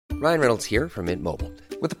Ryan Reynolds here from Mint Mobile.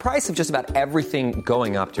 With the price of just about everything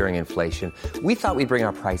going up during inflation, we thought we'd bring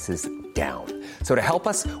our prices down. So to help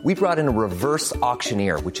us, we brought in a reverse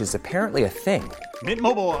auctioneer, which is apparently a thing. Mint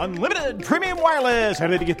Mobile Unlimited Premium Wireless. How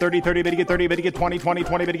to get 30, 30, bit to get 30, bit to get 20, 20,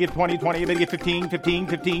 20, bit to get 20, 20, bit to get 15, 15,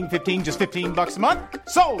 15, 15, just $15 a month?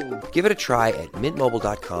 Sold! Give it a try at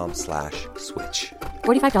mintmobile.com/switch.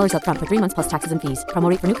 $45 up front for 3 months plus taxes and fees. Promo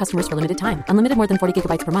rate for new customers for limited time. Unlimited more than 40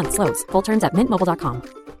 gigabytes per month. Slows full terms at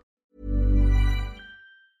mintmobile.com.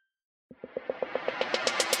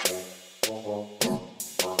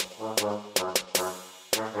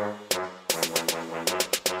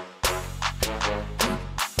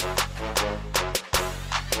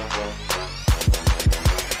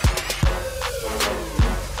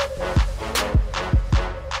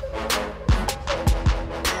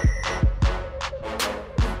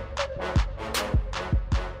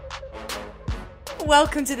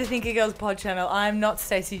 Welcome to the Thinker Girls pod channel. I'm not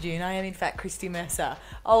Stacey June. I am in fact Christy Mercer.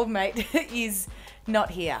 Old mate is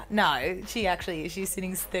not here. No, she actually is. She's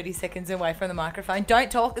sitting 30 seconds away from the microphone. Don't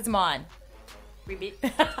talk, it's mine. Ribbit.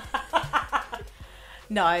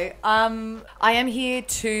 No, I am here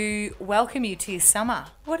to welcome you to your summer.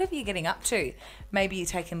 Whatever you're getting up to. Maybe you're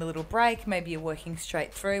taking a little break. Maybe you're working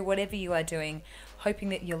straight through. Whatever you are doing, hoping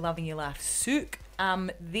that you're loving your life. Sook.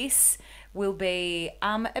 This will be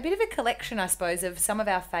a bit of a collection, I suppose, of some of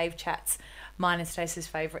our fave chats, mine and Stacey's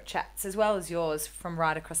favourite chats, as well as yours from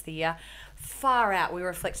right across the year. Far out, we were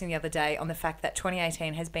reflecting the other day on the fact that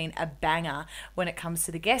 2018 has been a banger when it comes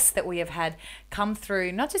to the guests that we have had come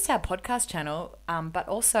through, not just our podcast channel, but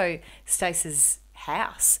also Stacey's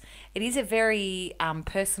house. It is a very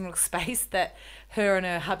personal space that her and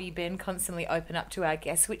her hubby Ben constantly open up to our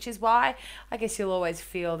guests, which is why I guess you'll always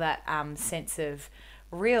feel that sense of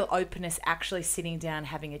real openness, actually sitting down,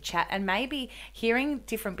 having a chat, and maybe hearing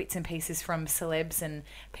different bits and pieces from celebs and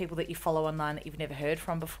people that you follow online that you've never heard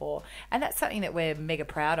from before. And that's something that we're mega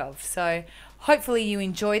proud of. So hopefully you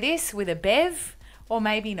enjoy this with a bev, or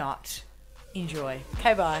maybe not. Enjoy.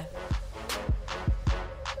 Okay, bye.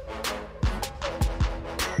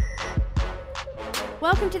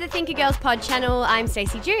 Welcome to the Thinker Girls pod channel. I'm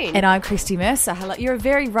Stacey June. And I'm Christy Mercer. Hello. You're a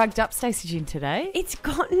very rugged up Stacey June today. It's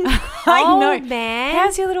gotten I know. cold, man.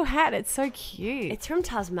 How's your little hat? It's so cute. It's from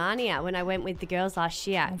Tasmania when I went with the girls last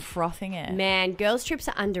year. I'm frothing it. Man, girls' trips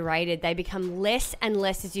are underrated. They become less and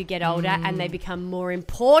less as you get older, and they become more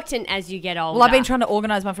important as you get older. Well, I've been trying to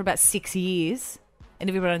organise one for about 6 years, and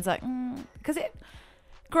everyone's like, because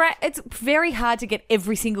it's very hard to get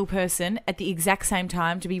every single person at the exact same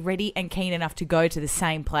time to be ready and keen enough to go to the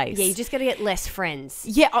same place. Yeah, you just got to get less friends.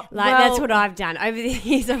 Yeah. That's what I've done. Over the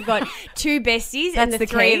years, I've got 2 besties, and the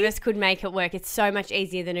three of us could make it work. It's so much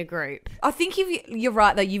easier than a group. I think you're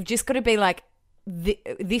right, though. You've just got to be like,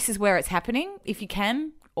 this is where it's happening. If you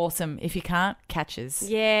can, awesome. If you can't, catches.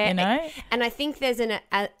 Yeah. You know? And I think there's an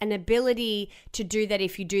ability to do that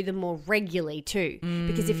if you do them more regularly too.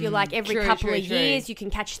 Because if you're like every couple of years, you can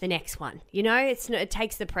catch the next one. You know, it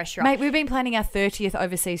takes the pressure off. Mate, we've been planning our 30th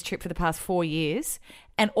overseas trip for the past 4 years,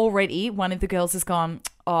 and already one of the girls has gone,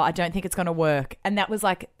 I don't think it's going to work. And that was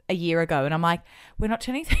like a year ago. And I'm like, we're not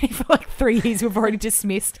turning 30 for like 3 years. We've already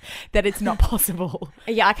dismissed that it's not possible.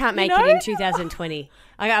 Yeah, I can't make it in 2020.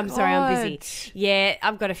 I'm sorry, I'm busy. Yeah,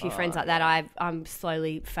 I've got a few friends like that. I'm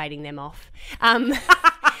slowly fading them off.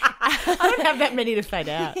 I don't have that many to fade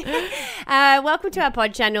out. Welcome to our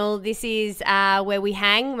pod channel. This is where we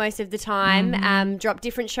hang most of the time, drop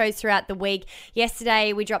different shows throughout the week.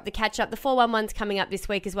 Yesterday, we dropped the catch-up. The 411's coming up this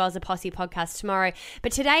week, as well as a Posse podcast tomorrow.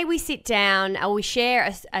 But today, we sit down, or we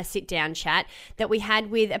share a sit-down chat that we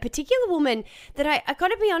had with a particular woman that I got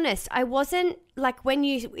to be honest, I wasn't, like when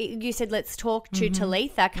you said, let's talk to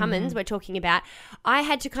Talitha Cummins, we're talking about, I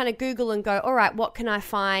had to kind of Google and go, all right, what can I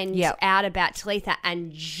find out about Talitha?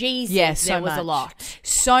 And Jesus, there was a lot.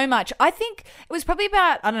 So much. I think it was probably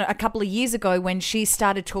about, I don't know, a couple of years ago when she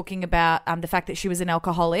started talking about the fact that she was an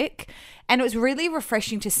alcoholic. And it was really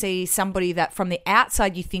refreshing to see somebody that from the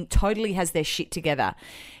outside you think totally has their shit together.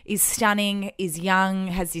 Is stunning, is young,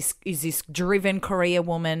 is this driven career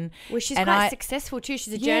woman. Well, she's quite successful too.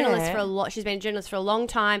 She's a journalist for a lot. She's been a journalist for a long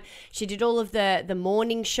time. She did all of the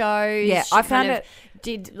morning shows. Yeah, I found it.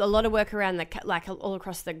 Did a lot of work around all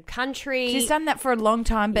across the country. She's done that for a long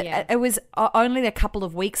time, but it was only a couple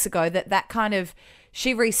of weeks ago that kind of.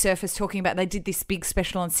 She resurfaced talking about, they did this big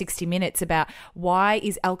special on 60 Minutes about why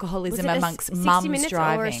is alcoholism amongst mums driving. 60 Minutes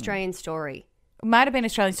or Australian Story? Might have been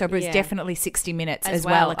Australian Soap, but it's Yeah. definitely 60 Minutes As as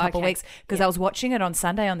well, well, a couple of okay. weeks, because I was watching it on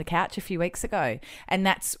Sunday on the couch a few weeks ago, and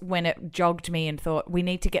that's when it jogged me and thought, we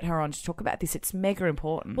need to get her on to talk about this. It's mega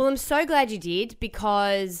important. Well, I'm so glad you did,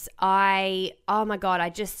 because oh my God, I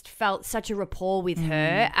just felt such a rapport with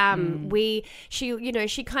her.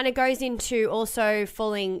 She kind of goes into also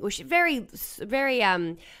falling, which is very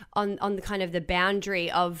on the kind of the boundary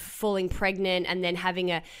of falling pregnant and then having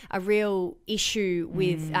a real issue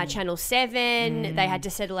with Channel 7. They had to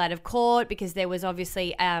settle out of court because there was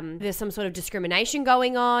obviously there's some sort of discrimination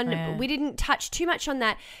going on. Yeah. We didn't touch too much on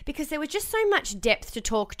that because there was just so much depth to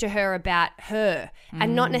talk to her about her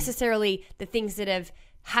and not necessarily the things that have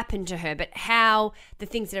happened to her, but how the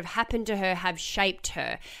things that have happened to her have shaped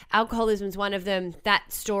her. Alcoholism is one of them. That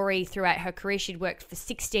story throughout her career, she'd worked for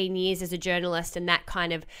 16 years as a journalist, and that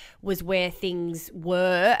kind of was where things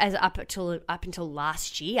were as up until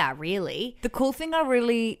last year, really. The cool thing I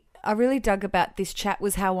really dug about this chat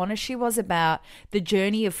was how honest she was about the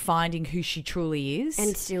journey of finding who she truly is.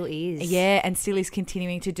 And still is. Yeah, and still is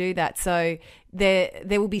continuing to do that. So there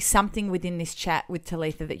will be something within this chat with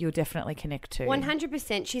Talitha that you'll definitely connect to.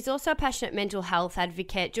 100%. She's also a passionate mental health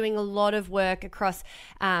advocate, doing a lot of work across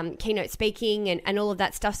keynote speaking and all of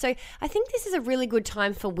that stuff. So I think this is a really good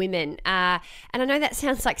time for women. And I know that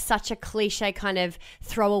sounds like such a cliche kind of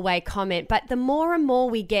throwaway comment, but the more and more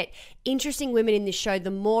we get interesting women in this show,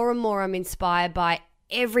 the more and more I'm inspired by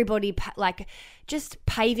everybody just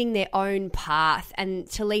paving their own path, and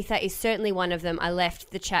Talitha is certainly one of them. I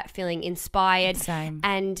left the chat feeling inspired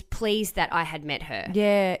and pleased that I had met her.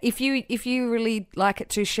 Yeah, if you really like it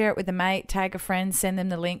too, share it with a mate, tag a friend, send them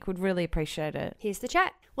the link. Would really appreciate it. Here's the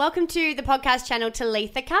chat. Welcome to the podcast channel,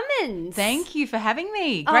 Talitha Cummins. Thank you for having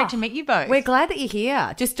me. Great to meet you both. We're glad that you're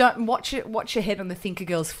here. Just don't watch your head on the Thinker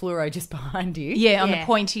Girls fluoro just behind you. Yeah, on Yeah. the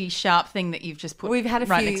pointy, sharp thing that you've just put We've had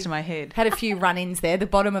right next to my head. Had a few run-ins there. The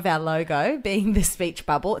bottom of our logo being the speech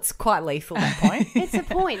bubble. It's quite lethal at that point. It's a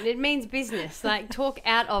point. It means business. Like, talk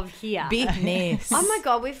out of here. Business. Oh my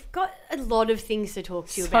God, we've got a lot of things to talk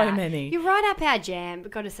to you So about. many. You're right up our jam, I've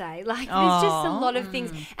got to say. Like, there's just a lot of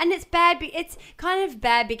things. And it's bad. It's kind of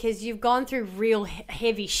bad because you've gone through real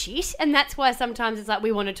heavy shit. And that's why sometimes it's like,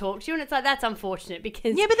 we want to talk to you. And it's like, that's unfortunate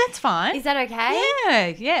because... Yeah, but that's fine. Is that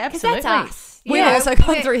okay? Yeah, Because absolutely. that's us. We've You know, also gone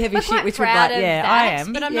we're- through heavy we're shit, quite which we're proud like, of yeah, that, I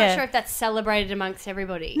am. But I'm Yeah. not sure if that's celebrated amongst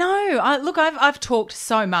everybody. No, I've talked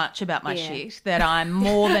so much about my Yeah. shit that I'm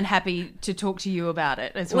more than happy to talk to you about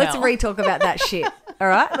it as well. Let's re-talk about that shit. All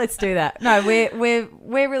right, let's do that. No, we're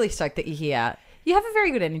really stoked that you're here. You have a very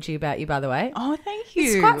good energy about you, by the way. Oh, thank you.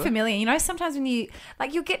 It's quite familiar. You know, sometimes when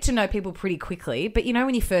you'll get to know people pretty quickly, but you know,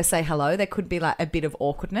 when you first say hello, there could be like a bit of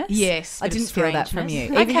awkwardness. Yes, I bit of didn't feel that from you.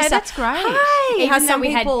 strangeness. Even Okay, just that's great. Hi, Even how though some we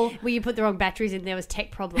people... had, where you put the wrong batteries in, there was tech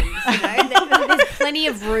problems. You know? There's plenty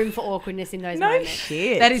of room for awkwardness in those No moments.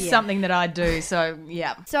 shit. That is something that I do, so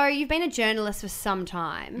yeah. So you've been a journalist for some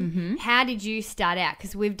time. Mm-hmm. How did you start out?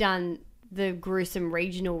 Because we've done the gruesome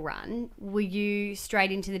regional run. Were you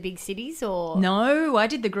straight into the big cities or? No, I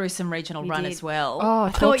did the gruesome regional run did. as well. Oh,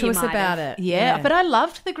 thought talk to you us might about have. it. Yeah, but I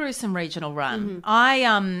loved the gruesome regional run.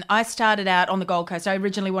 I started out on the Gold Coast. I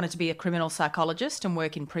originally wanted to be a criminal psychologist and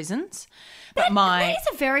work in prisons. But That is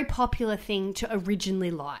a very popular thing to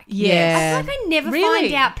originally like. Yeah. I feel like I never Really?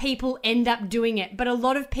 find out people end up doing it, but a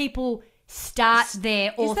lot of people start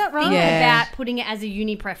there or that right? think Yeah. about putting it as a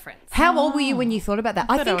uni preference. How old were you when you thought about that?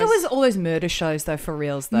 I thought think I it was- was all those murder shows, though, for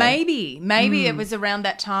reals, though. Maybe it was around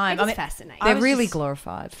that time. It's fascinating. I They're was really just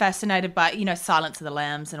glorified. fascinated by, Silence of the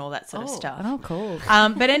Lambs and all that sort of stuff. Oh, cool.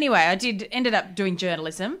 But anyway, I ended up doing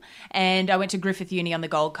journalism, and I went to Griffith Uni on the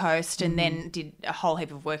Gold Coast, and then did a whole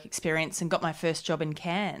heap of work experience and got my first job in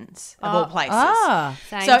Cairns, of all places. Ah,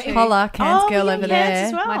 Same So too. Holla, Cairns girl yeah, over Cairns there.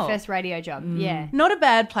 as well. My first radio job. Yeah. Not a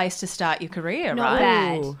bad place to start your career, Not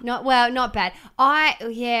right? bad. Not bad.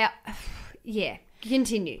 Yeah.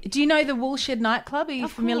 Continue. Do you know the Woolshed nightclub? Are you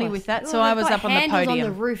Of familiar course. with that? Well, So I they've was got up on the handles podium.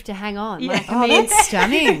 on the roof to hang on. Yeah. Like, Oh, that's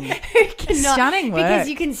stunning. cannot- Stunning work. Because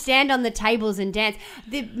you can stand on the tables and dance.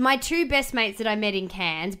 My two best mates that I met in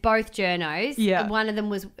Cairns, both journos, Yeah. one of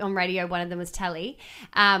them was on radio, one of them was telly,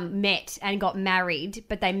 met and got married,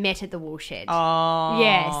 but they met at the Woolshed. Oh.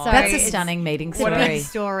 Yeah, so That's a it's- stunning meeting It's a big story.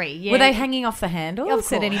 story. Yeah. Were they hanging off the handles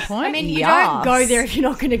Of at any course. point? I mean, you Yes. don't go there if you're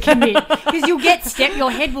not going to commit because you'll get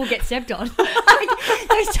your head will get stepped on. Like,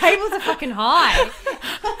 those tables are fucking high.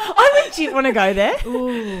 I legit want to go there.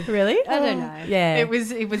 Ooh. Really? I don't know. Yeah. It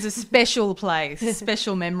was a special place,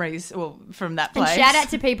 special memories from that And place. shout out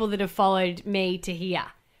to people that have followed me to here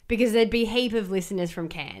because there'd be a heap of listeners from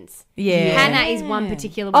Cairns. Yeah. Hannah is one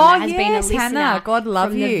particular one Oh, that has been a yes, listener. Hannah. God love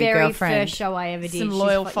from you, the very girlfriend. first show I ever did. Some She's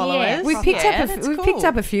loyal fu- followers. Yeah, We've picked Yeah, up that's we've cool. picked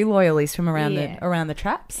up a few loyalies from around Yeah. the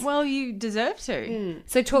traps. Well, you deserve to.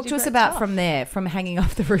 So talk to us about from there, from hanging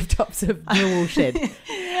off the rooftops of Millwall Shed.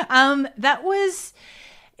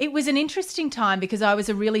 It was an interesting time because I was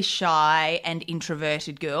a really shy and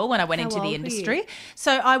introverted girl when I went into old the were industry. you?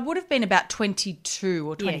 So I would have been about 22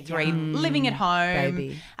 or 23, living at home,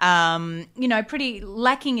 baby. pretty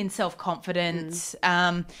lacking in self-confidence.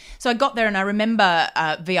 So I got there and I remember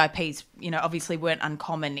VIPs, obviously weren't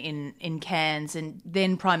uncommon in Cairns. And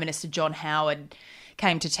then Prime Minister John Howard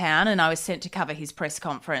came to town and I was sent to cover his press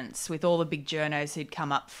conference with all the big journos who'd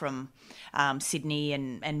come up from Sydney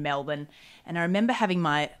and Melbourne. And I remember having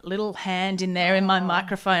my little hand in there in my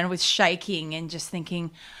microphone, was shaking and just thinking,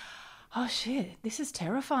 oh shit, this is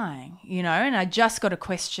terrifying, and I just got a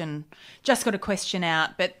question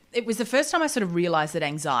out. But it was the first time I sort of realised that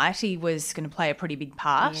anxiety was going to play a pretty big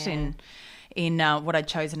part in what I'd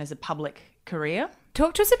chosen as a public career.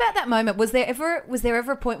 Talk to us about that moment. Was there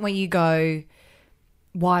ever a point where you go,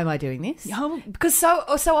 why am I doing this? Oh. Because so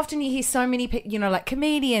often you hear so many, like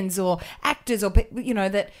comedians or actors or,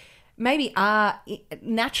 that maybe are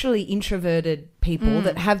naturally introverted people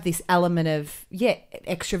that have this element of,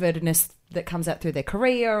 extrovertedness that comes out through their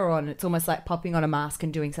career, and it's almost like popping on a mask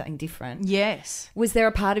and doing something different. Yes. Was there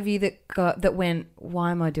a part of you that went,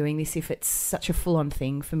 why am I doing this if it's such a full-on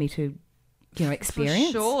thing for me to experience?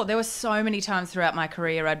 For sure. There were so many times throughout my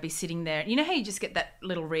career I'd be sitting there. You know how you just get that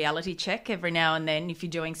little reality check every now and then if you're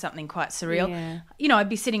doing something quite surreal? Yeah. I'd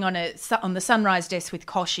be sitting on the Sunrise desk with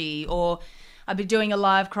Koshi, or I'd be doing a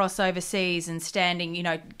live cross overseas and standing,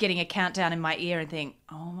 getting a countdown in my ear and think,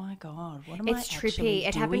 oh my God, what am I It's actually trippy.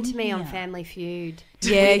 It happened to doing me on here? Family Feud.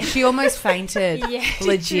 Yeah, she almost fainted.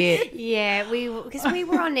 Legit. Yeah, because we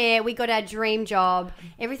were on air, we got our dream job.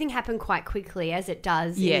 Everything happened quite quickly, as it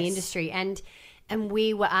does in Yes. the industry, and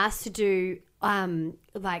we were asked to do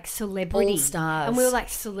like celebrity All stars. and we were like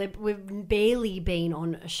we've barely been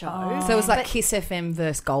on a show, So it was like Kiss FM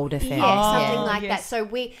versus Gold FM. yeah, something like yes. that. So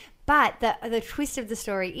but the twist of the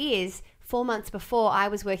story is 4 months before I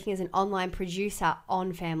was working as an online producer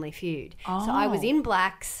on Family Feud. So I was in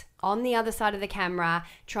blacks on the other side of the camera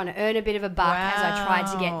trying to earn a bit of a buck as I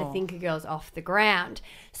tried to get the Thinker Girls off the ground.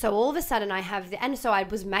 So all of a sudden and so I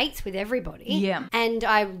was mates with everybody. Yeah. And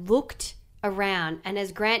I looked around, and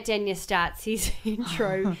as Grant Denyer starts his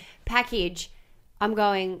intro package, I'm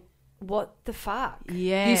going, what the fuck?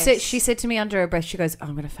 Yeah. She said to me under her breath, she goes, oh,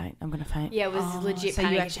 I'm going to faint. Yeah, it was legit so you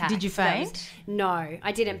panic actually- attack. did you That was- faint? No,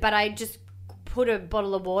 I didn't. But I just put a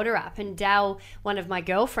bottle of water up, and Dal, one of my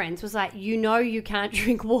girlfriends, was like, you can't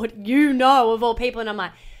drink water. Of all people. And I'm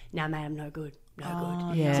like, no, mate, I'm no good. No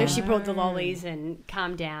good. yeah. So she brought the lollies and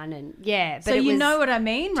calmed down, and but So it you was know what I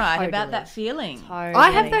mean, right? totally. About that feeling. Totally. I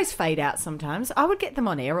have those fade outs sometimes. I would get them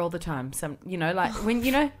on air all the time. Some, like when,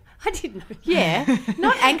 I didn't know. yeah,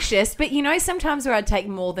 not anxious, but sometimes where I'd take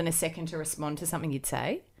more than a second to respond to something you'd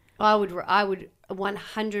say. I would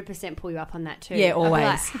 100% pull you up on that too. Yeah, I'd be like,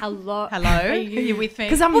 always. hello. Are you with me?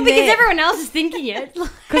 Because I'm Well, because there. everyone else is thinking it.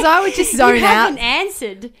 Because I would just zone you out. haven't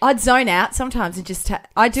answered. I'd zone out sometimes and just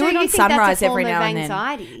I do So it you on think that's a Sunrise form every of now and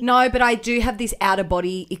anxiety? then. No, but I do have this out of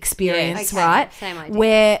body experience, Okay, right? same idea.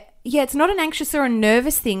 Where it's not an anxious or a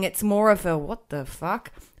nervous thing. It's more of a what the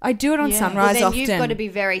fuck. I do it on Sunrise Well, then often. you've got to be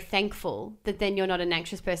very thankful that then you're not an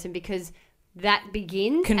anxious person, because that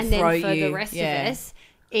begins, Can and throw then for you, the rest yeah. of us,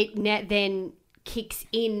 it then kicks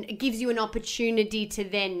in. It gives you an opportunity to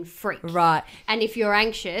then freak. Right. And if you're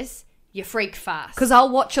anxious, you freak fast. Because I'll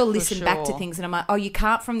watch or listen back to sure. things and I'm like, oh, you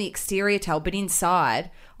can't from the exterior tell, but inside,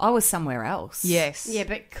 I was somewhere else. Yes. Yeah,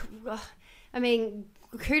 but I mean,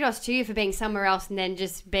 kudos to you for being somewhere else and then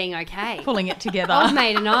just being okay. Pulling it together. Old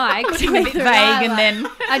mate and I, Putting a bit vague and then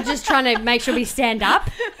I'm just trying to make sure we stand up.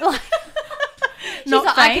 She's Not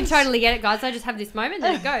like, I can faint. totally get it, guys. I just have this moment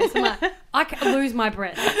and it goes. I'm like, I can lose my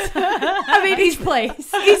breath. I mean,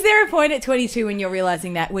 please. Is there a point at 22 when you're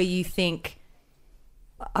realising that where you think,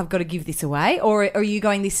 I've got to give this away? Or are you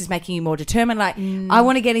going, this is making you more determined? Like, I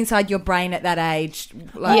want to get inside your brain at that age.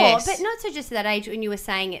 Like, Yes. But not so just at that age, when you were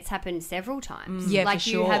saying it's happened several times. Yeah, for like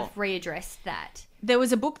you sure. have readdressed that. There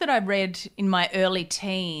was a book that I read in my early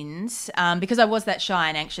teens because I was that shy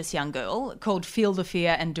and anxious young girl, called Feel the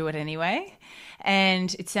Fear and Do It Anyway.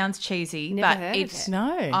 And it sounds cheesy, Never but heard of it's it.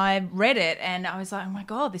 No. I read it and I was like, oh my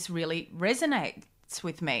God, this really resonates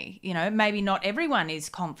with me. You know, maybe not everyone is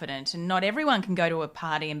confident and not everyone can go to a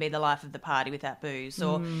party and be the life of the party without booze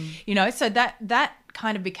or, you know, so that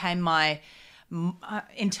kind of became my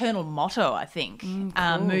internal motto, I think,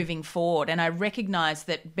 moving forward. And I recognised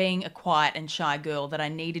that being a quiet and shy girl, that I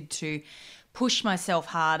needed to push myself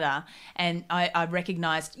harder. And I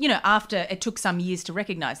recognised, after it took some years to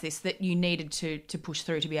recognise this, that you needed to push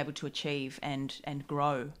through to be able to achieve and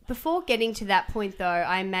grow. Before getting to that point, though,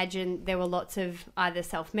 I imagine there were lots of either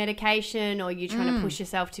self-medication or you trying to push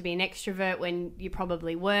yourself to be an extrovert when you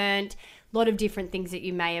probably weren't. A lot of different things that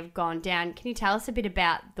you may have gone down. Can you tell us a bit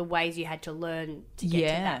about the ways you had to learn to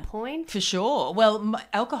get to that point? For sure. Well,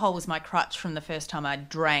 alcohol was my crutch from the first time I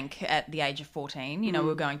drank at the age of 14. We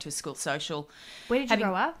were going to a school social. Where did you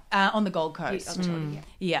grow up? On the Gold Coast.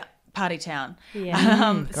 Yeah. Party town.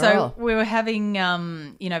 Yeah. So we were having,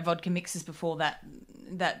 vodka mixes before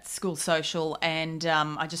that school social, and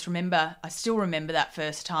I still remember that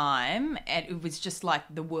first time, and it was just like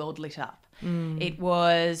the world lit up. It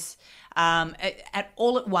was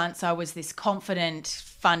all at once I was this confident,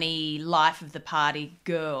 funny, life of the party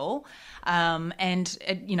girl, and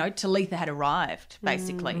Talitha had arrived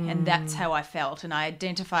basically, and that's how I felt, and I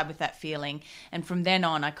identified with that feeling, and from then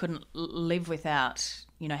on I couldn't live without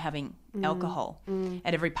having alcohol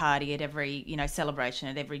at every party, at every celebration,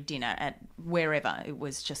 at every dinner, at wherever. It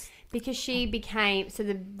was just because she became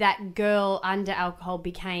that girl under alcohol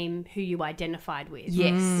became who you identified with.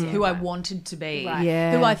 Yes, who I wanted to be, Right.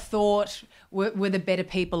 Yeah. who I thought were the better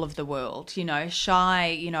people of the world.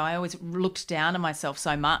 Shy. I always looked down on myself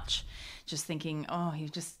so much, just thinking, oh, you're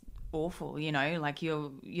just awful. Like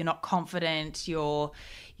you're not confident. You're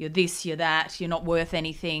this, you're that. You're not worth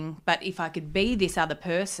anything. But if I could be this other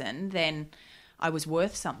person, then I was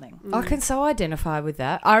worth something. I can so identify with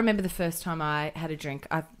that. I remember the first time I had a drink,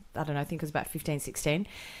 I don't know, I think it was about 15, 16.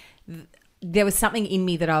 There was something in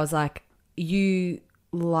me that I was like, you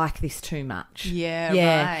like this too much. Yeah,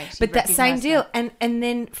 right. You But that same recognise deal. that. And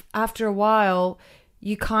then after a while,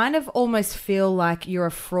 you kind of almost feel like you're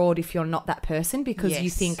a fraud if you're not that person, because you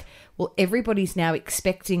Yes. think, well, everybody's now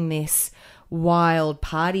expecting this wild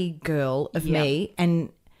party girl of me.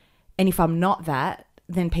 And if I'm not that,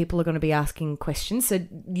 then people are going to be asking questions. So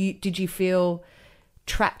did you feel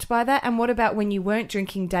trapped by that? And what about when you weren't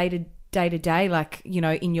drinking day to day, like,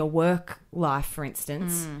 in your work life, for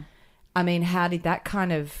instance? I mean, how did that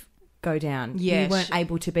kind of go down? Yeah, You weren't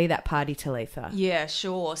able to be that party Talitha. Yeah,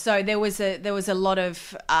 sure. So there was a lot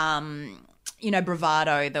of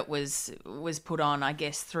bravado that was put on, I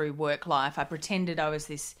guess, through work life. I pretended I was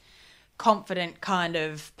this confident kind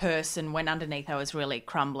of person when underneath I was really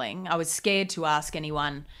crumbling. I was scared to ask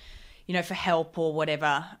anyone, for help or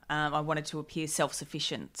whatever. I wanted to appear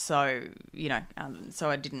self-sufficient, so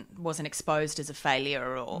so I wasn't exposed as a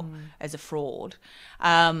failure or as a fraud.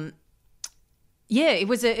 It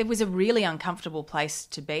was a really uncomfortable place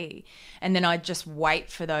to be. And then I'd just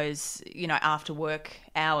wait for those, after work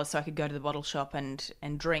hours so I could go to the bottle shop and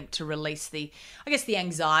drink to release the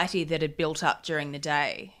anxiety that had built up during the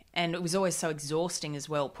day. And it was always so exhausting as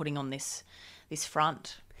well, putting on this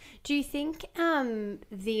front. Do you think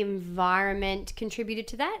the environment contributed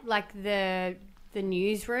to that, like the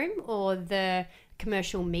newsroom or the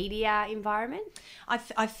commercial media environment? I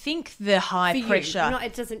think the high For pressure. you.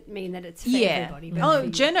 It doesn't mean that it's for everybody. But for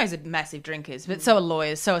you. Journos are massive drinkers, but so are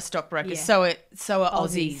lawyers, so are stockbrokers, Yeah. so are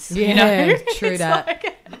Aussies. Yeah, true It's that.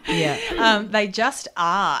 like- Yeah. They just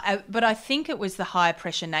are. But I think it was the high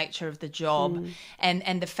pressure nature of the job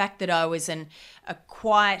and the fact that I was a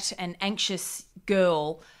quiet and anxious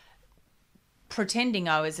girl pretending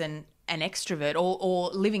I was an extrovert or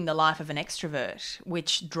living the life of an extrovert,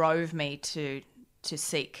 which drove me to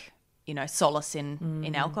seek, solace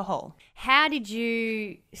in alcohol. How did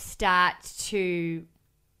you start to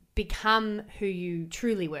become who you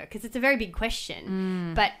truly were? Because it's a very big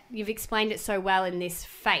question, but you've explained it so well in this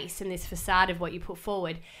face and this facade of what you put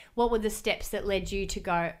forward. What were the steps that led you to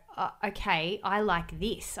go, okay, I like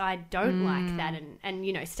this, I don't like that,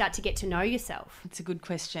 and start to get to know yourself? It's a good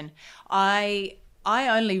question. I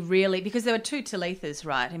only really, because there were two Talithas,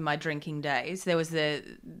 right, in my drinking days. There was the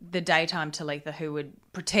daytime Talitha who would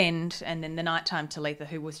pretend, and then the nighttime Talitha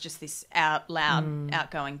who was just this loud,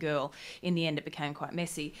 outgoing girl. In the end, it became quite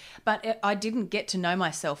messy. But I didn't get to know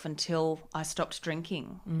myself until I stopped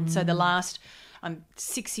drinking. So I'm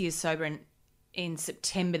 6 years sober in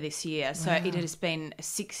September this year. So it has been a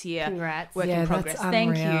 6-year Congrats. work Yeah, in progress. that's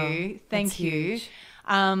Thank unreal. you. Thank That's you. huge.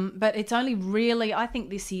 But it's only really, I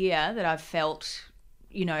think, this year that I've felt,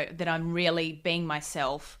 that I'm really being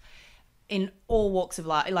myself in all walks of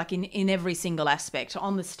life, like in every single aspect,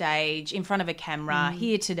 on the stage, in front of a camera,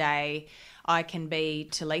 here today. I can be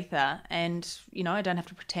Talitha and, I don't have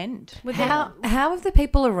to pretend. How have the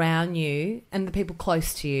people around you and the people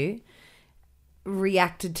close to you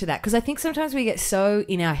reacted to that? Because I think sometimes we get so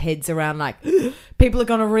in our heads around like people are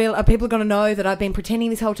going to know that I've been pretending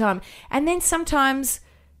this whole time. And then sometimes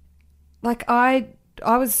like I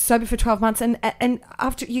was sober for 12 months and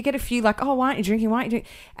after you get a few like, oh, why aren't you drinking? Why aren't you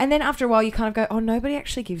drinking? And then after a while you kind of go, oh, nobody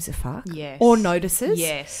actually gives a fuck. Yes. Or notices.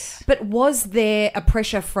 Yes. But was there a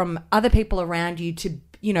pressure from other people around you to,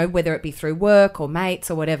 you know, whether it be through work or mates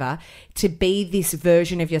or whatever, to be this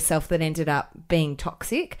version of yourself that ended up being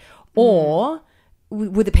toxic? Or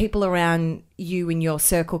were the people around you in your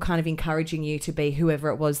circle kind of encouraging you to be whoever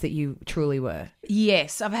it was that you truly were?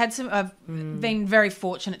 Yes, I've been very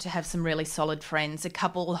fortunate to have some really solid friends, a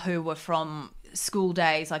couple who were from school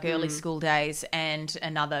days, like early school days, and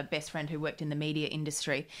another best friend who worked in the media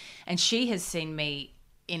industry. And she has seen me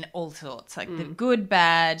in all sorts, like the good,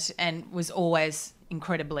 bad, and was always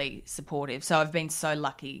incredibly supportive. So I've been so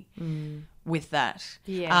lucky with that.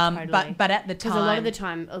 Yeah, totally. But at the time, because a lot of the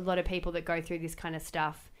time, a lot of people that go through this kind of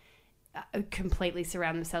stuff completely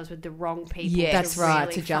surround themselves with the wrong people. Yes. That's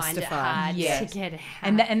right, to find it justify. hard Yes. to get out.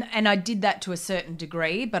 and I did that to a certain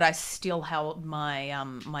degree, but I still held my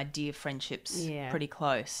my dear friendships pretty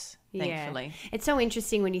close. Thankfully. Yeah. It's so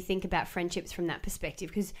interesting when you think about friendships from that perspective,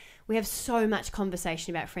 because we have so much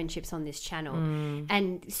conversation about friendships on this channel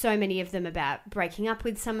and so many of them about breaking up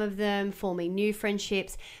with some of them, forming new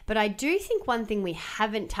friendships. But I do think one thing we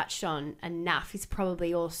haven't touched on enough is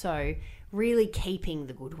probably also really keeping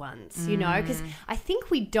the good ones, you know, because I think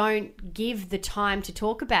we don't give the time to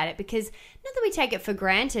talk about it, because not that we take it for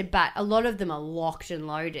granted, but a lot of them are locked and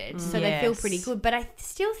loaded, so they feel pretty good. But I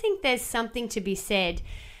still think there's something to be said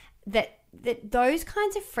that those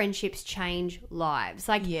kinds of friendships change lives.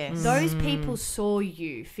 Like those people saw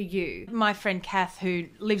you for you. My friend Kath, who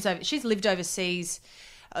she's lived overseas,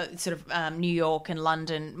 sort of New York and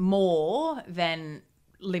London more than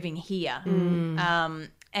living here.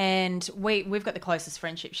 And we've got the closest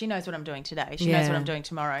friendship. She knows what I'm doing today. She knows what I'm doing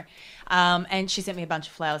tomorrow. And she sent me a bunch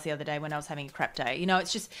of flowers the other day when I was having a crap day. You know,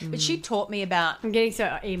 it's just, but she taught me about. I'm getting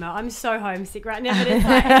so emo. I'm so homesick right now, but it's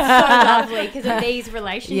like, it's so lovely because of these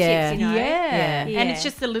relationships, you know? Yeah. And it's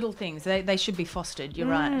just the little things. They should be fostered. You're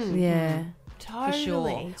right. Yeah.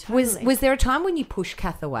 Totally. Was there a time when you pushed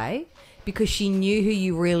Kath away because she knew who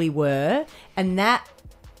you really were? And that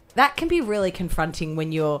can be really confronting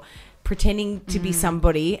when you're pretending to be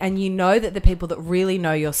somebody and you know that the people that really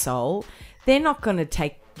know your soul, they're not going to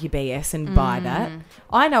take your BS and buy that.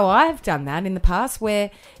 I know I've done that in the past,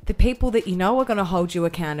 where the people that you know are going to hold you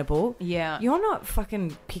accountable, you're not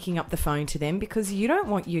fucking picking up the phone to them because you don't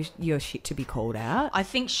want your shit to be called out. I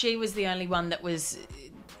think she was the only one that was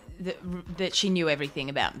that she knew everything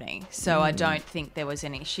about me, so I don't think there was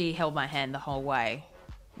any. She held my hand the whole way,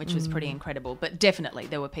 which was pretty incredible. But definitely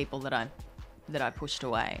there were people that I pushed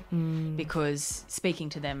away because speaking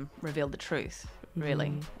to them revealed the truth,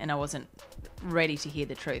 really, and I wasn't ready to hear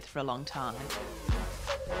the truth for a long time.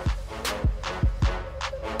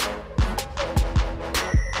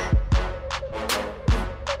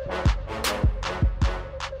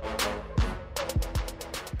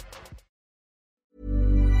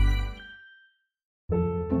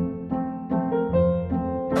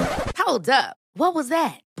 Hold up. What was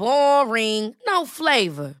that? Boring. No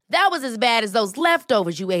flavor. That was as bad as those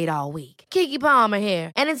leftovers you ate all week. Keke Palmer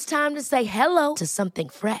here, and it's time to say hello to something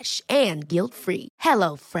fresh and guilt-free.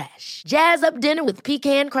 HelloFresh. Jazz up dinner with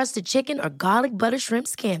pecan-crusted chicken or garlic butter shrimp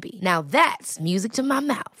scampi. Now that's music to my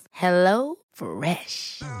mouth.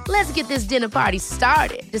 HelloFresh. Let's get this dinner party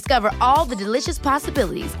started. Discover all the delicious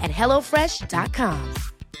possibilities at HelloFresh.com.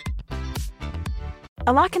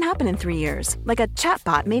 A lot can happen in 3 years, like a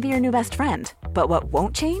chatbot may be your new best friend. But what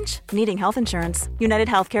won't change? Needing health insurance. United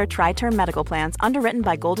Healthcare Tri-Term Medical Plans, underwritten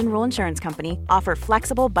by Golden Rule Insurance Company, offer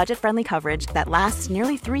flexible, budget-friendly coverage that lasts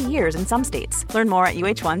nearly 3 years in some states. Learn more at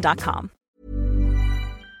uh1.com.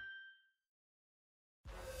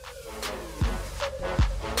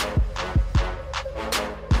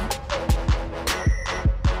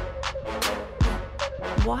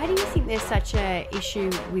 Why do you think there's such a issue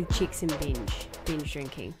with chicks and binge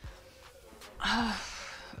drinking?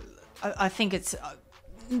 I think it's a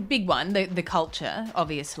big one, the culture,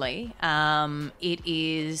 obviously. It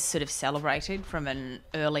is sort of celebrated from an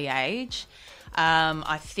early age.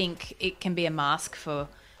 I think it can be a mask for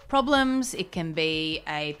problems. It can be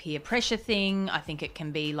a peer pressure thing. I think it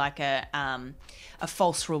can be like a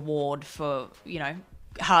false reward for, you know,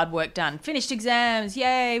 hard work done. Finished exams,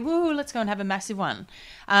 yay, woo, let's go and have a massive one.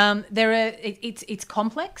 It's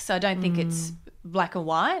complex. I don't think it's black or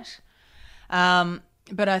white.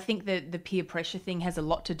 But I think that the peer pressure thing has a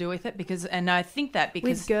lot to do with it because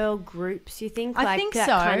With girl groups, you think? I like think that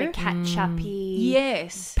so. kind of catch-uppy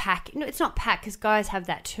Yes. pack. No, it's not pack because guys have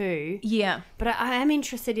that too. Yeah. But I am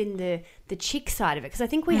interested in the chick side of it because I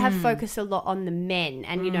think we have focused a lot on the men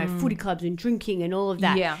and, footy clubs and drinking and all of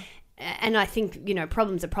that. Yeah. And I think,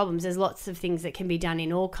 problems are problems. There's lots of things that can be done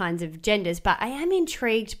in all kinds of genders. But I am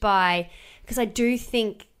intrigued by, because I do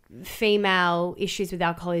think female issues with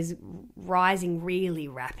alcohol is rising really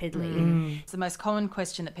rapidly. It's the most common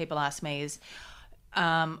question that people ask me is,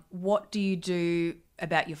 what do you do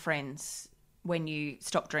about your friends when you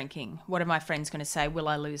stop drinking? What are my friends going to say? Will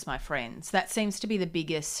I lose my friends? That seems to be the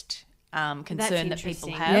biggest concern that people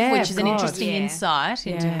interesting. have, Yeah, which is an God. interesting Yeah. insight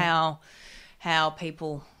into how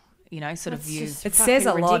people, sort of view. It says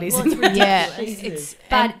a lot, isn't it? Yeah, it's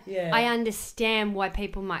But I understand why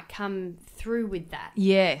people might come through with that.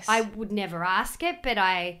 yes, I would never ask it, but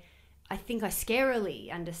I think I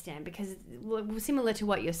scarily understand because similar to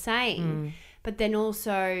what you're saying, but then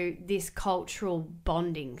also this cultural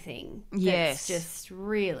bonding thing Yes. that's just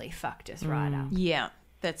really fucked us right up. Yeah,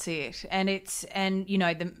 that's it. And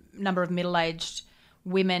the number of middle-aged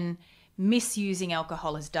women misusing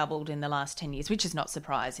alcohol has doubled in the last 10 years, which is not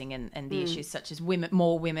surprising. And the issues such as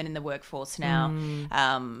more women in the workforce now,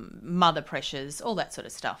 mother pressures, all that sort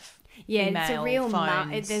of stuff. Yeah, it's a Email, real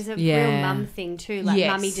mum. phones. There's a Yeah. real mum thing too. Like, Yes.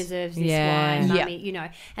 mummy deserves this Yeah. wine. Yeah.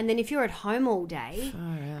 Mummy, And then if you're at home all day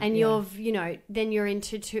and you're, then you're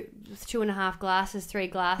into 2.5 glasses, 3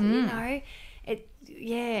 glasses.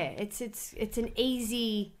 It's an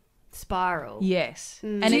easy spiral. Yes,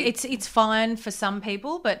 and it's fine for some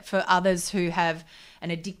people, but for others who have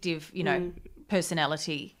an addictive,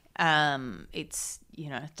 personality, it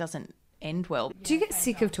doesn't end well. Do you get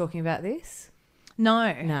sick of talking about this?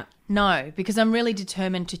 No, because I'm really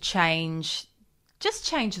determined to change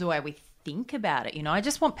the way we think about it. I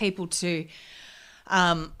just want people to,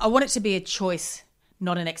 I want it to be a choice,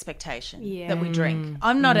 not an expectation that we drink.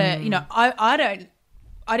 I'm not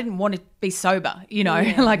I didn't want to be sober,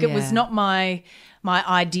 like it was not my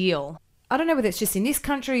ideal. I don't know whether it's just in this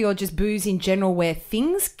country or just booze in general where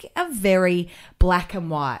things are very black and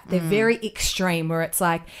white. They're very extreme where it's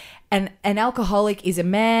like an alcoholic is a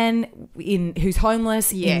man who's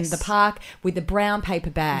homeless in the park with a brown paper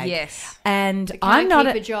bag. Yes. And Can't I'm not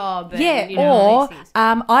keep a job. And, Yeah, all or these things.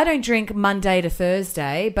 I don't drink Monday to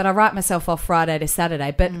Thursday, but I write myself off Friday to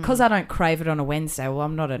Saturday. But because I don't crave it on a Wednesday, well,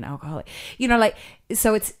 I'm not an alcoholic.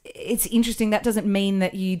 So it's interesting. That doesn't mean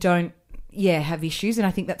that you don't have issues, and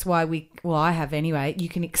I think that's why I have anyway. You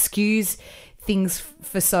can excuse things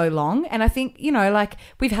for so long, and I think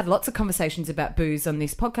we've had lots of conversations about booze on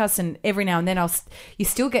this podcast, and every now and then you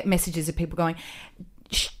still get messages of people going,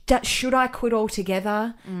 should I quit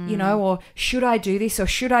altogether, or should I do this or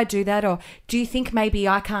should I do that, or do you think maybe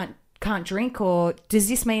I can't drink, or does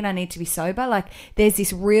this mean I need to be sober? Like there's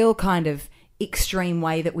this real kind of extreme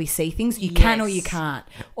way that we see things. You can or you can't,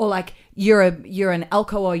 or like you're an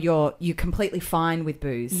alco or you're completely fine with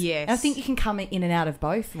booze. Yes. And I think you can come in and out of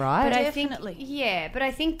both, right? But Definitely. but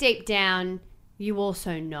I think deep down you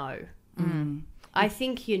also know. I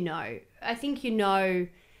think you know. I think you know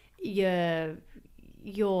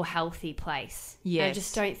your healthy place. Yes. I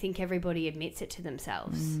just don't think everybody admits it to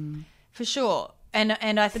themselves. For sure. And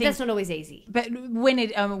I But think that's not always easy. But when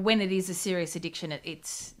it is a serious addiction,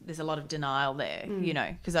 there's a lot of denial there,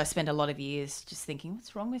 because I spent a lot of years just thinking,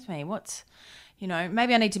 what's wrong with me?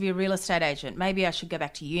 Maybe I need to be a real estate agent. Maybe I should go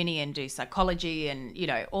back to uni and do psychology and,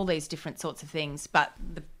 all these different sorts of things. But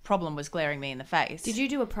the problem was glaring me in the face. Did you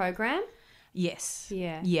do a program? Yes.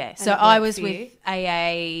 Yeah. Yeah. And So it I worked was for with you?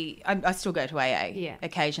 AA. I still go to AA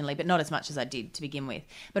occasionally, but not as much as I did to begin with.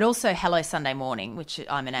 But also Hello Sunday Morning, which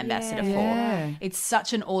I'm an ambassador for. It's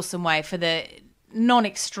such an awesome way for the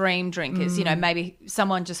non-extreme drinkers. Maybe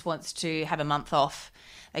someone just wants to have a month off.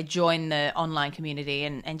 They join the online community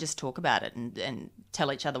and just talk about it and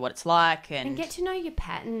tell each other what it's like. And get to know your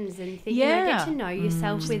patterns and think, Yeah. get to know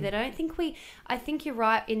yourself with it. I think you're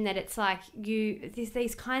right in that it's like there's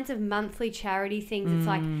these kinds of monthly charity things. It's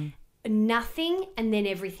like nothing and then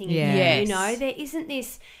everything again. Yes. There isn't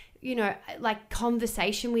this, like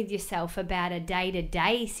conversation with yourself about a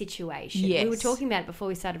day-to-day situation. Yes. We were talking about it before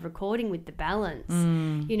we started recording with the balance.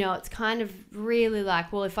 It's kind of really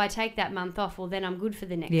like, well, if I take that month off, well, then I'm good for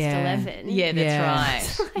the next 11. Yeah,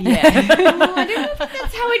 that's right. I don't know if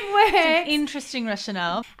that's how it works. Interesting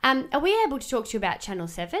rationale. Are we able to talk to you about Channel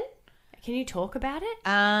 7? Can you talk about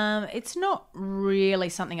it? It's not really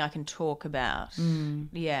something I can talk about.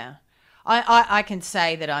 Yeah. I can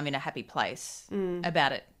say that I'm in a happy place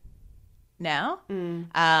about it now.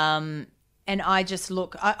 I just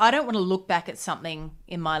I don't want to look back at something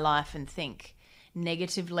in my life and think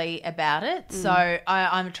negatively about it. So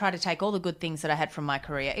I'm trying to take all the good things that I had from my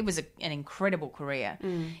career. It was an incredible career.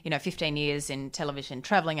 15 years in television,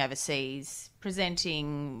 traveling overseas,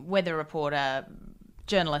 presenting, weather reporter,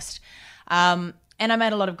 journalist. And I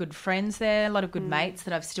made a lot of good friends there, a lot of good mates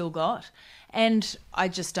that I've still got. And I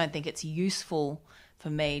just don't think it's useful for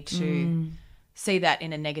me to see that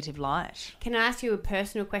in a negative light. Can I ask you a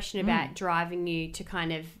personal question about driving you to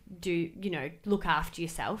kind of do, look after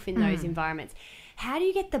yourself in those environments? How do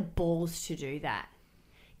you get the balls to do that?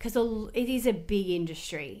 Because it is a big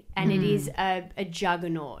industry and it is a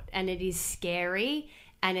juggernaut and it is scary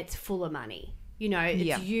and it's full of money.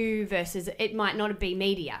 It's you versus, it might not be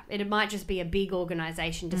media. It might just be a big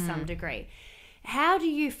organisation to some degree. How do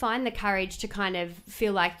you find the courage to kind of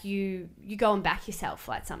feel like you go and back yourself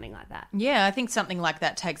like something like that? Yeah, I think something like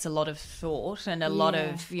that takes a lot of thought and a lot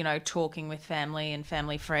of, talking with family and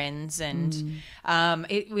family friends. And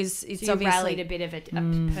it's so obviously rallied a bit of a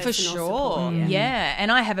personal for sure. support. Yeah.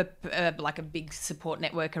 And I have a big support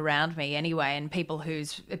network around me anyway, and people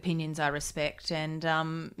whose opinions I respect. And,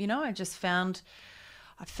 I just found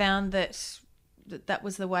that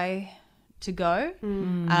was the way to go.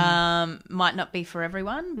 Might not be for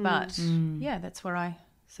everyone, but that's where I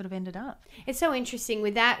sort of ended up. It's so interesting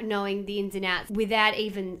without knowing the ins and outs, without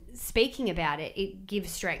even speaking about it. It gives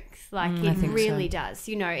strength, like it really does.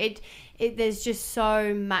 There's just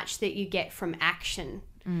so much that you get from action,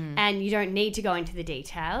 and you don't need to go into the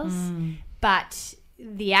details, but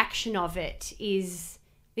the action of it is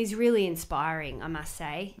really inspiring, I must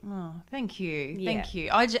say. Oh, thank you. Thank you.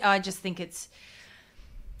 I just think it's,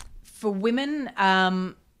 for women,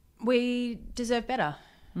 we deserve better.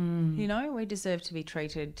 We deserve to be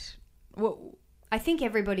treated. Well, I think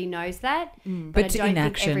everybody knows that, but I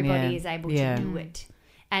don't think everybody is able to do it.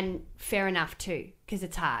 And fair enough too, because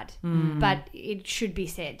it's hard. But it should be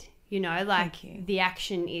said, the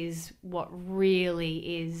action is what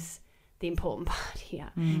really is the important part here,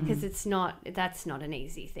 because that's not an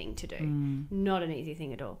easy thing to do. Not an easy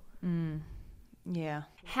thing at all. Yeah.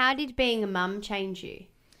 How did being a mum change you?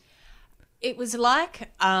 It was like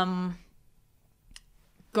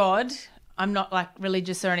God. I'm not like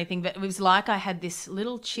religious or anything, but it was like I had this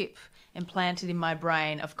little chip implanted in my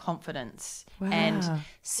brain of confidence and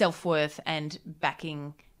self-worth and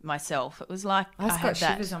backing myself. It was like I've had got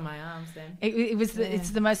that. shivers on my arms then. It was it's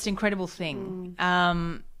the most incredible thing.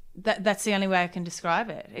 That's the only way I can describe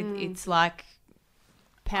it. It's like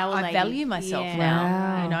Power I lady. value myself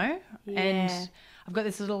now, Yeah. and I've got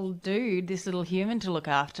this little dude, this little human to look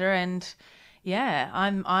after, and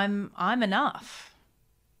I'm enough.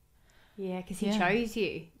 Yeah, because he chose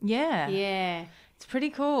you. Yeah. Yeah. It's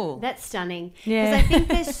pretty cool. That's stunning. Yeah. Because I think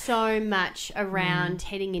there's so much around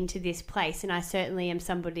heading into this place, and I certainly am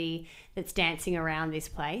somebody that's dancing around this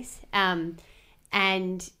place. And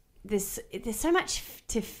there's so much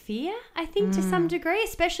to fear, I think, to some degree,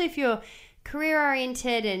 especially if you're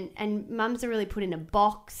career-oriented and mums are really put in a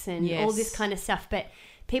box and all this kind of stuff. But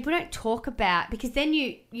people don't talk about, because then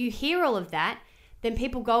you hear all of that, then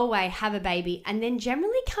people go away, have a baby, and then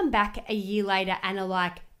generally come back a year later and are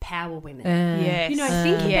like power women.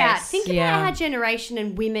 Yes. Think about our generation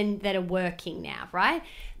and women that are working now, right?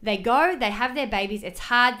 They go, they have their babies, it's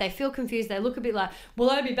hard, they feel confused, they look a bit like, will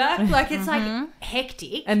I be back? Like, it's like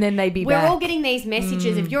hectic. And then they be We're back. all getting these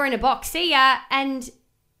messages of you're in a box, see ya. And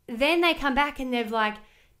then they come back and they've like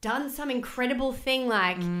done some incredible thing,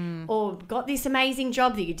 like, or got this amazing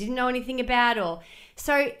job that you didn't know anything about. Or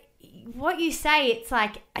so what you say, it's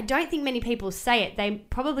like, I don't think many people say it. They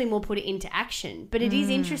probably more put it into action. But it is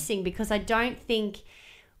interesting because I don't think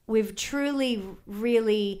we've truly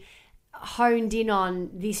really honed in on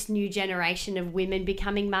this new generation of women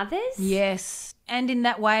becoming mothers. Yes. And in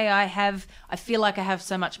that way, I feel like I have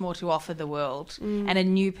so much more to offer the world and a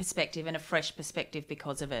new perspective and a fresh perspective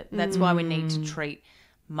because of it. That's why we need to treat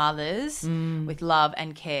mothers with love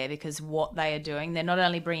and care, because what they are doing, they're not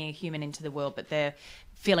only bringing a human into the world, but they're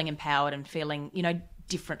feeling empowered and feeling,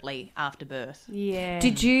 differently after birth. Yeah.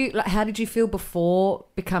 How did you feel before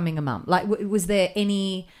becoming a mum? Like, was there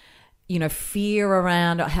any, fear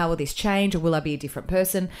around how will this change, or will I be a different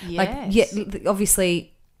person? Yes.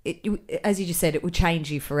 Obviously, as you just said, it will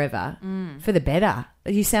change you forever for the better.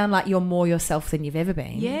 You sound like you're more yourself than you've ever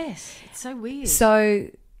been. Yes. It's so weird.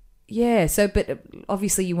 But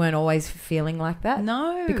obviously you weren't always feeling like that.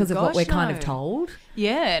 No, because of what we're kind of told.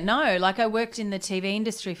 Yeah, no. Like, I worked in the TV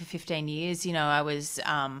industry for 15 years. I was,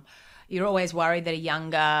 you're always worried that a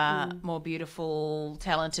younger, more beautiful,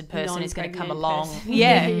 talented person is going to come along. person.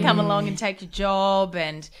 Yeah, come along and take your job.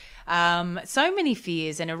 And So many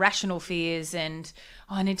fears and irrational fears and,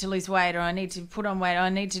 I need to lose weight, or I need to put on weight, or I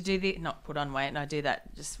need to do this. Not put on weight, and I do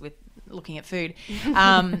that just with looking at food.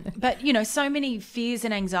 But, so many fears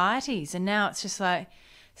and anxieties. And now it's just like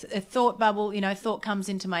a thought bubble, thought comes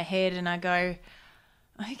into my head and I go,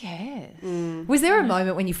 who cares? Was there a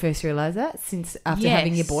moment when you first realised that after Yes.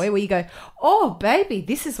 having your boy where you go, oh, baby,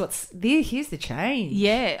 this is here's the change?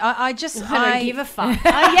 Yeah, I don't give a fuck.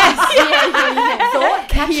 Thought,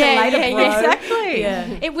 catch you later, bro. Exactly.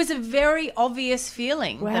 Yeah. It was a very obvious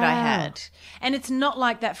feeling that I had. And it's not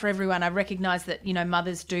like that for everyone. I recognise that,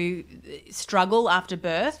 mothers do struggle after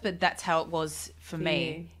birth, but that's how it was for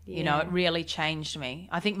me. you. It really changed me.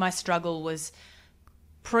 I think my struggle was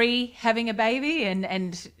pre having a baby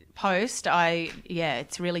and post.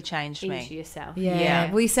 It's really changed me. Into yourself.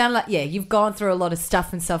 Yeah. Well, you sound like, you've gone through a lot of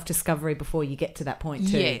stuff and self-discovery before you get to that point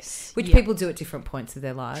too. Yes. Which Yeah. people do at different points of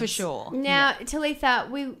their lives. For sure. Now, Talitha,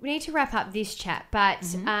 we need to wrap up this chat, but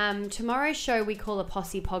tomorrow's show we call a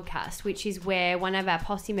Posse Podcast, which is where one of our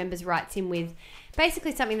Posse members writes in with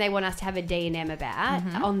basically something they want us to have a D&M about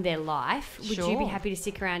on their life. Would you be Sure. happy to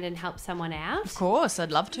stick around and help someone out? Of course,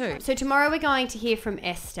 I'd love to. So tomorrow we're going to hear from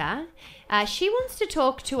Esther. She wants to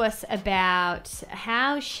talk to us about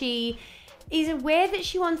how she is aware that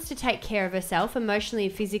she wants to take care of herself emotionally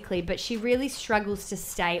and physically, but she really struggles to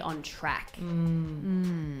stay on track.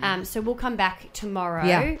 So we'll come back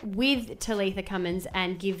tomorrow with Talitha Cummins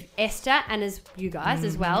and give Esther, and as you guys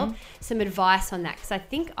as well, some advice on that, because I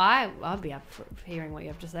think I'll be up for hearing what you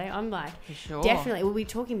have to say. I'm like, sure. definitely, we'll be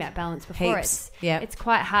talking about balance before. Heaps. Yeah. It's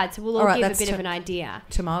quite hard, so we'll all All right, give a that's bit of an idea.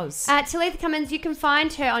 Tomorrow's. Talitha Cummins, you can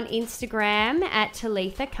find her on Instagram at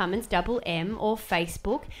Talitha Cummins MM or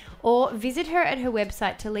Facebook, or visit her at her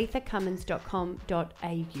website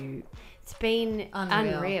talithacummins.com.au. It's been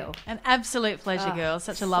unreal. An absolute pleasure, girls.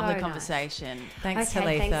 Such a lovely so nice. conversation. Thanks,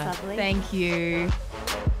 Okay, Talitha. thanks, lovely. Thank you.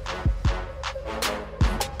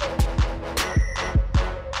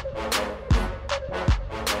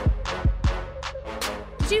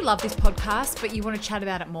 Did you love this podcast, but you want to chat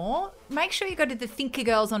about it more? Make sure you go to the Thinker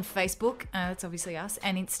Girls on Facebook, that's obviously us,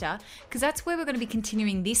 and Insta, because that's where we're going to be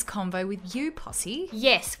continuing this convo with you, Posse.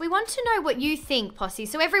 Yes, we want to know what you think, Posse.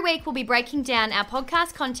 So every week we'll be breaking down our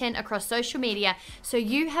podcast content across social media so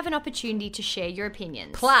you have an opportunity to share your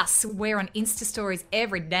opinions. Plus, we're on Insta stories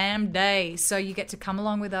every damn day, so you get to come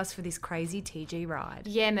along with us for this crazy TG ride.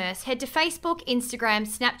 Yeah, Merce. Head to Facebook, Instagram,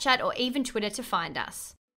 Snapchat, or even Twitter to find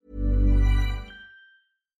us.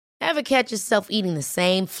 Ever catch yourself eating the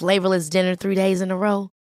same flavorless dinner 3 days in a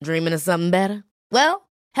row? Dreaming of something better? Well,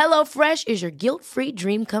 HelloFresh is your guilt-free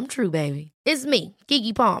dream come true, baby. It's me,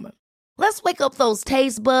 Keke Palmer. Let's wake up those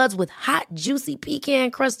taste buds with hot, juicy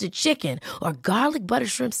pecan-crusted chicken or garlic butter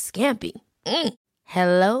shrimp scampi.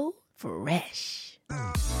 Hello Fresh.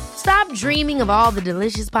 Stop dreaming of all the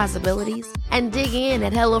delicious possibilities and dig in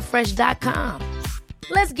at HelloFresh.com.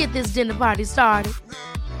 Let's get this dinner party started.